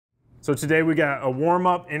So today we got a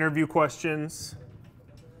warm-up interview questions.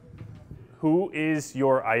 Who is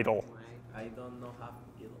your idol? I don't know how to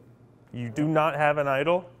idol. You do not have an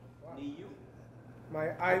idol? You? My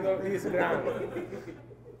idol is Grant.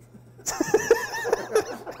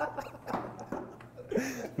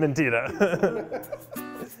 Mentira.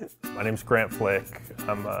 My name's Grant Flick.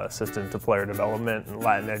 I'm assistant to player development and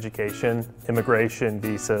Latin education, immigration,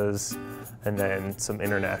 visas, and then some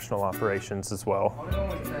international operations as well.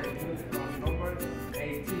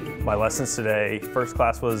 My lessons today, first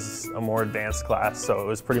class was a more advanced class, so it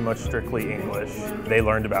was pretty much strictly English. They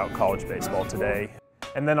learned about college baseball today.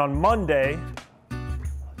 And then on Monday,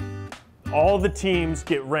 all the teams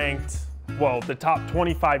get ranked, well, the top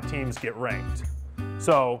 25 teams get ranked.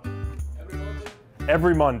 So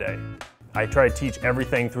every Monday, I try to teach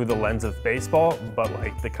everything through the lens of baseball, but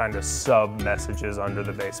like the kind of sub messages under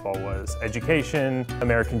the baseball was education,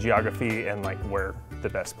 American geography, and like where the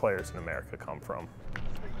best players in America come from.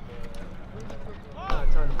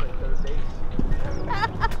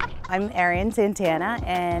 I'm Erin Santana,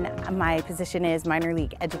 and my position is minor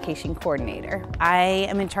league education coordinator. I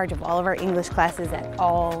am in charge of all of our English classes at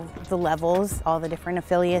all the levels, all the different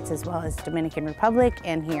affiliates, as well as Dominican Republic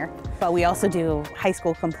and here. But we also do high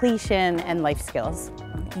school completion and life skills.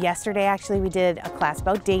 Yesterday, actually, we did a class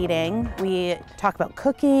about dating. We talk about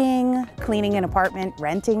cooking, cleaning an apartment,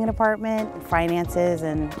 renting an apartment, finances,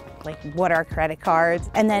 and like what are credit cards,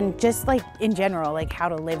 and then just like in general, like how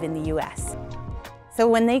to live in the US. So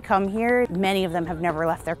when they come here, many of them have never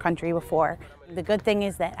left their country before. The good thing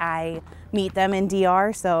is that I meet them in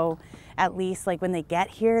DR, so at least like when they get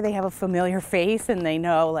here, they have a familiar face and they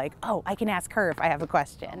know like, oh, I can ask her if I have a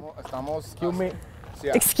question. Excuse me.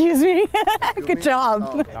 Excuse me. Good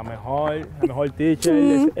job. La mejor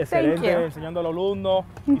teacher, excelente enseñando a los alumnos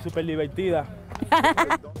y súper divertida.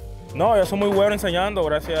 No, yo soy muy bueno enseñando,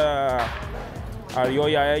 gracias a Dios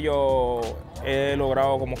y a ellos he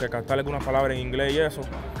logrado como que captarles unas palabras en inglés y eso.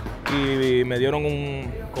 Y me dieron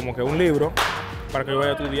como que un libro para que yo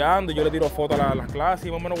vaya estudiando. Yo le tiro fotos a las clases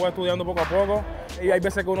y más o menos voy estudiando poco a poco. Y hay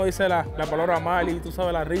veces que uno dice la palabra mal y tú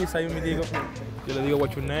sabes la risa y me digo, yo le digo,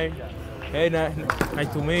 what's your name? Hey, nice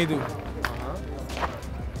to meet you.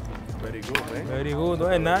 Very good, eh? Very good,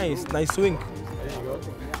 hey, nice swing.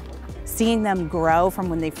 Seeing them grow from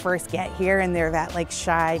when they first get here and they're that like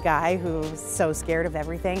shy guy who's so scared of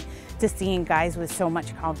everything, to seeing guys with so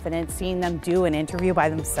much confidence, seeing them do an interview by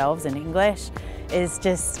themselves in English is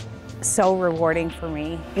just so rewarding for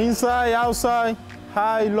me. Inside, outside,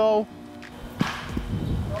 high, low.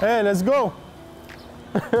 Hey, let's go.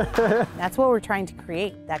 That's what we're trying to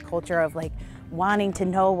create, that culture of like wanting to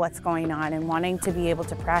know what's going on and wanting to be able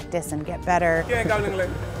to practice and get better.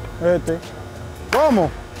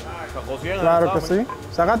 ¿Cómo? Claro que sí.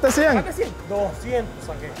 ¿Sacaste 100? 200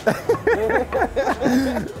 saqué.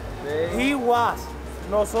 He was.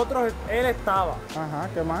 Nosotros, él estaba. Ajá,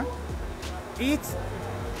 ¿qué más? It's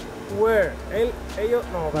were. Ellos,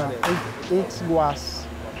 no, It was.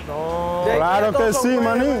 no. Claro que sí,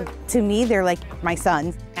 maní. To me, they're like my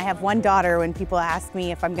sons. I have one daughter. When people ask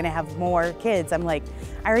me if I'm gonna have more kids, I'm like,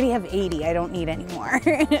 I already have 80, I don't need any more.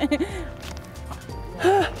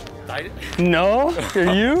 No?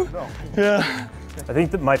 Are you? No. Yeah. I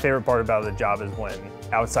think that my favorite part about the job is when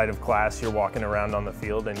outside of class you're walking around on the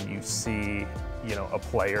field and you see, you know, a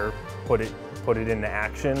player put it into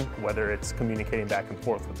action, whether it's communicating back and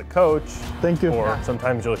forth with the coach. Thank you. Or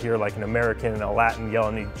sometimes you'll hear like an American and a Latin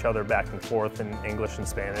yelling at each other back and forth in English and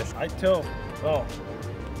Spanish. I tell, oh,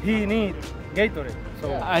 he need Gatorade.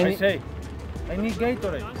 So I say, I need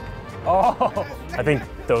Gatorade. Oh! I think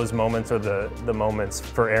those moments are the moments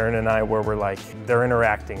for Erin and I where we're like, they're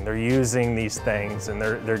interacting, they're using these things, and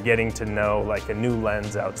they're getting to know like a new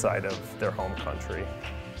lens outside of their home country.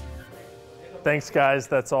 Thanks guys,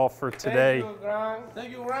 that's all for today. Thank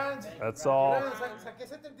you, Grant. That's all. Saqué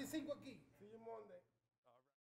 75 aquí.